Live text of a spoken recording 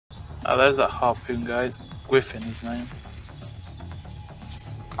Oh, there's that harpoon guy. It's Griffin, his name.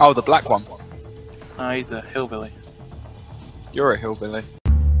 Oh, the black one. Oh, he's a hillbilly. You're a hillbilly.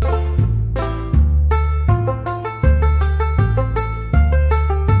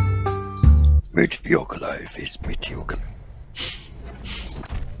 Mediocre life is mediocre.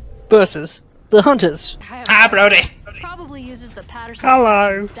 Versus the Hunters. Ah, Brody! Probably uses the Patterson.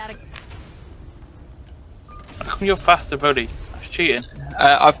 Hello. Static. How come you're faster, buddy? That's cheating.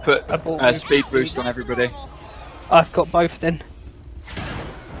 I've put I bought speed boost on everybody. I've got both then.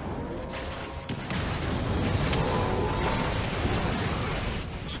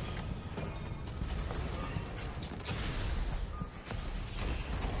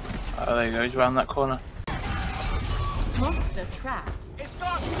 Oh, there you go. He's around that corner. Monster trapped.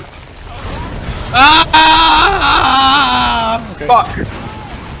 Ah! Okay. Fuck!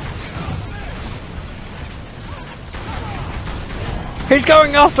 He's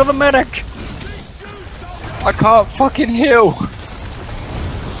going after the medic! I can't fucking heal!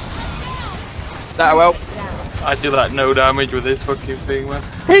 That'll help. I do like no damage with this fucking thing, man.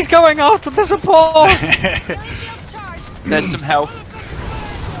 He's going after the support! There's some health.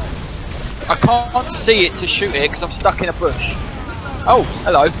 I can't see it to shoot it because I'm stuck in a bush. Oh,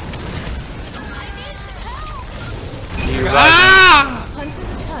 hello.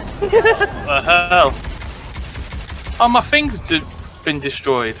 What the hell? Oh, my thing's been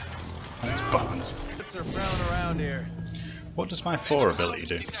destroyed. Bones. What does my 4 ability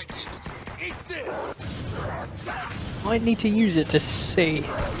do? I need to use it to see.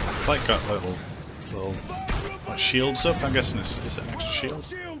 It's like got little what, shields up. I'm guessing is it an extra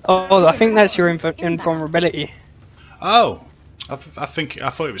shield? Oh, I think that's your invulnerability. Oh, I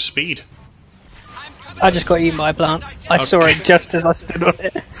thought it was speed. I just got eaten by a plant. I Okay. saw it just as I stood on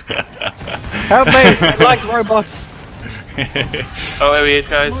it. Help me! I like robots! Oh, there he is,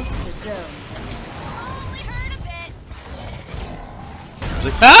 guys.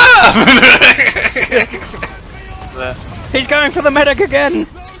 There. He's going for the medic again!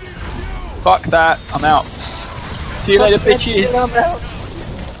 Fuck that, I'm out. See you later, bitches. I'm out.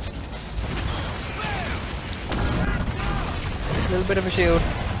 A little bit of a shield.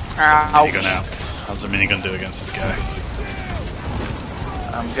 Minigun out. How's the minigun do against this guy?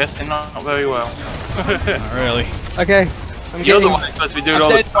 I'm guessing not very well. Not really. Okay. You're the one that's supposed to be doing I'm all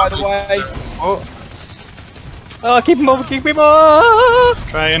dead, the by the way. Oh, keep him over, keep him over!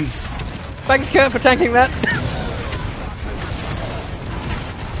 Trying. Thanks, Kurt, for tanking that.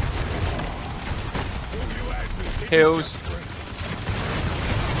 Heals.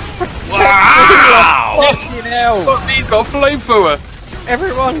 Wow! Fucking hell. Fuck, he's got a flamethrower.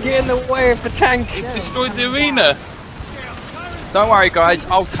 Everyone get in the way of the tank. He destroyed the arena. Don't worry, guys.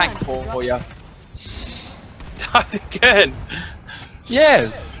 I'll tank for you. Died again.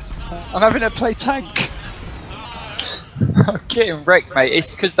 Yeah. I'm having to play tank. I'm getting wrecked, mate.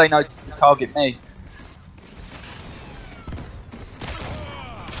 It's because they know to target me.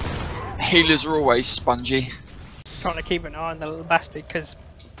 Healers are always spongy. Trying to keep an eye on the little bastard because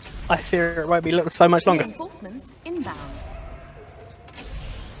I fear it won't be so much longer. Reinforcements inbound.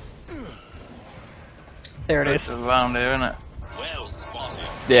 There it It's is. around here, isn't it?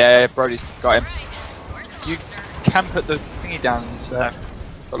 Yeah, Brody's got him. You can put the thingy down in a sec.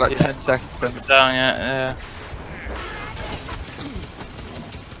 Got like Yeah. 10 seconds. Down yet?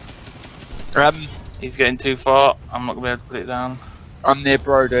 Yeah. He's getting too far. I'm not gonna be able to put it down. I'm near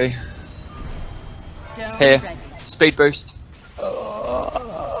Brody. Dome Here. ready. Speed boost.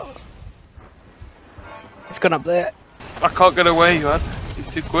 It's gone up there. I can't get away, man. He's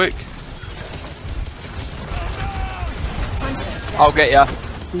too quick. I'll get ya.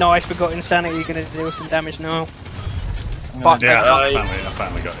 Nice, we got insanity. You're gonna deal some damage now. Fuck, Yeah, I- I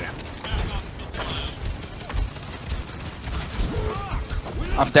finally got you.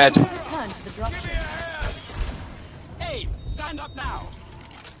 I'm dead. Return to the dropship. Hey, stand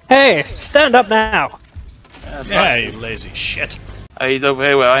up now. Yeah, you lazy shit. He's over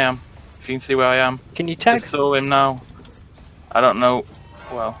here where I am. If you can see where I am. Can you tag? Just saw him now. I don't know.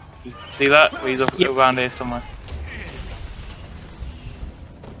 Well, you see that? He's up Yep. around here somewhere.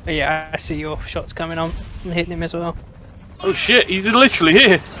 Oh, yeah, I see your shots coming on and hitting him as well. Oh shit, he's literally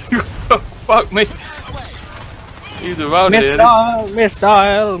here. Fuck me. He's around here. Missile,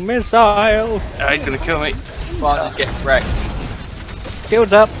 missile, missile. He's gonna kill me. Barnes is getting wrecked.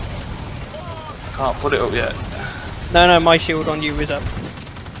 Shield's up. Can't put it up yet. No, my shield on you is up.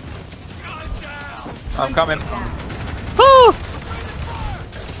 I'm coming. Oh!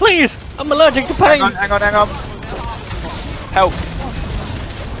 Please, I'm allergic to pain. Hang on. Health.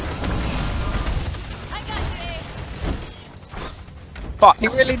 Fuck. He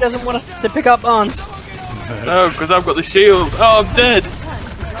really doesn't want us to pick up Arns. No, because I've got the shield. Oh, I'm dead.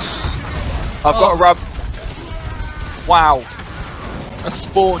 I've got to rub. Wow. I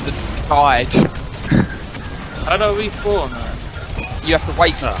spawned and died. How do I respawn? You have to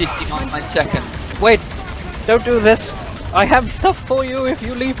wait for 59 seconds. Wait, don't do this. I have stuff for you if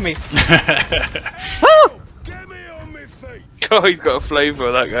you leave me. Ah! Oh, he's got a flavour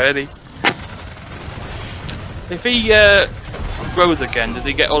of that guy, hasn't he? If he grows again, does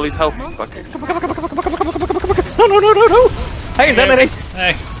he get all his health back? No. Hey, Insanity.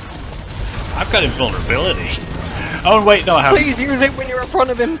 Hey. I've got invulnerability. Oh, wait, no, I haven't. Please use it when you're in front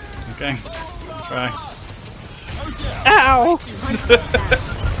of him. Okay. Try. Ow!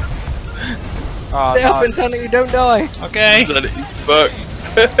 Oh, Stay up, no. Insanity, don't die. Okay. Fuck.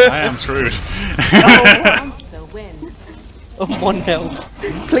 I am screwed. Monster win. Oh,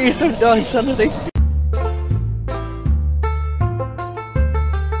 1-0. Please don't die, Insanity.